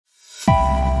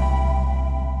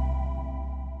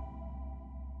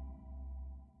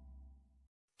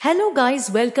Hello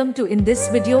guys, welcome to in this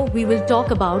video we will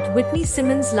talk about Whitney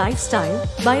Simmons' lifestyle,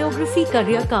 biography,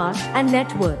 career path and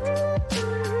net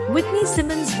worth. Whitney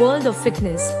Simmons' world of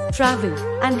fitness, travel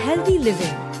and healthy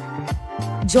living.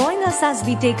 Join us as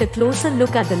we take a closer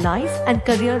look at the life and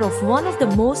career of one of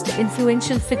the most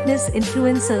influential fitness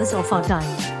influencers of our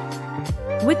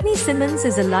time. Whitney Simmons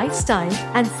is a lifestyle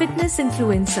and fitness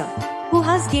influencer who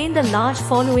has gained a large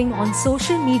following on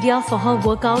social media for her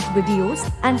workout videos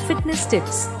and fitness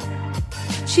tips.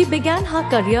 She began her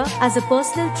career as a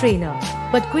personal trainer,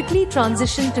 but quickly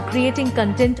transitioned to creating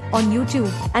content on YouTube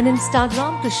and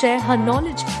Instagram to share her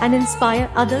knowledge and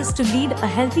inspire others to lead a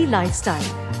healthy lifestyle.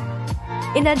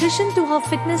 In addition to her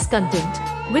fitness content,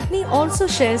 Whitney also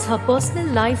shares her personal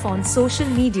life on social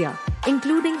media,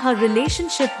 including her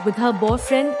relationship with her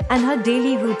boyfriend and her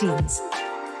daily routines.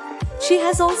 She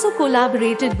has also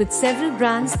collaborated with several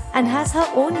brands and has her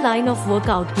own line of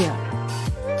workout gear.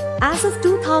 As of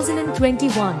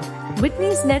 2021,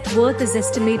 Whitney's net worth is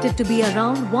estimated to be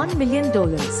around $1 million.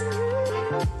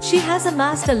 She has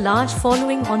amassed a large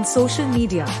following on social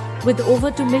media, with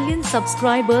over 2 million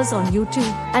subscribers on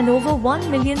YouTube and over 1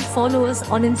 million followers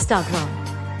on Instagram.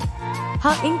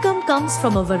 Her income comes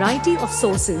from a variety of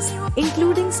sources,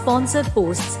 including sponsored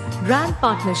posts, brand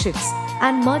partnerships,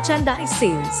 and merchandise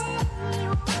sales.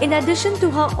 In addition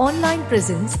to her online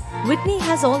presence, Whitney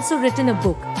has also written a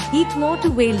book, Eat More to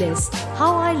Weigh Less: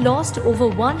 How I Lost Over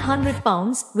 100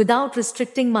 Pounds Without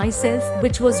Restricting Myself,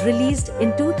 which was released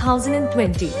in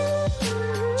 2020.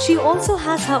 She also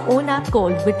has her own app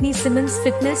called Whitney Simmons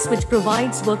Fitness, which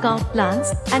provides workout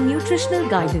plans and nutritional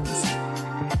guidance.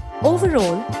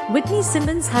 Overall, Whitney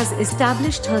Simmons has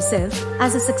established herself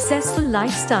as a successful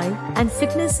lifestyle and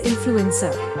fitness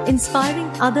influencer,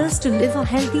 inspiring others to live a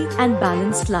healthy and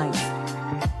balanced life.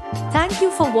 Thank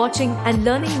you for watching and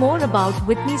learning more about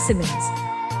Whitney Simmons.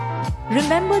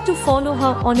 Remember to follow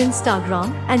her on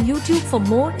Instagram and YouTube for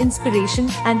more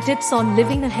inspiration and tips on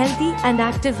living a healthy and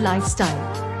active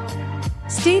lifestyle.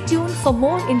 Stay tuned for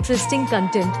more interesting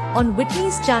content on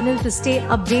Whitney's channel to stay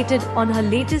updated on her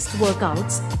latest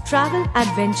workouts, travel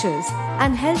adventures,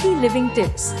 and healthy living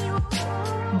tips.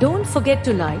 Don't forget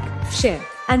to like, share,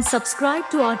 and subscribe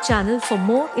to our channel for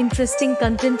more interesting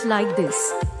content like this.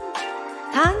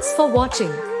 Thanks for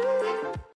watching.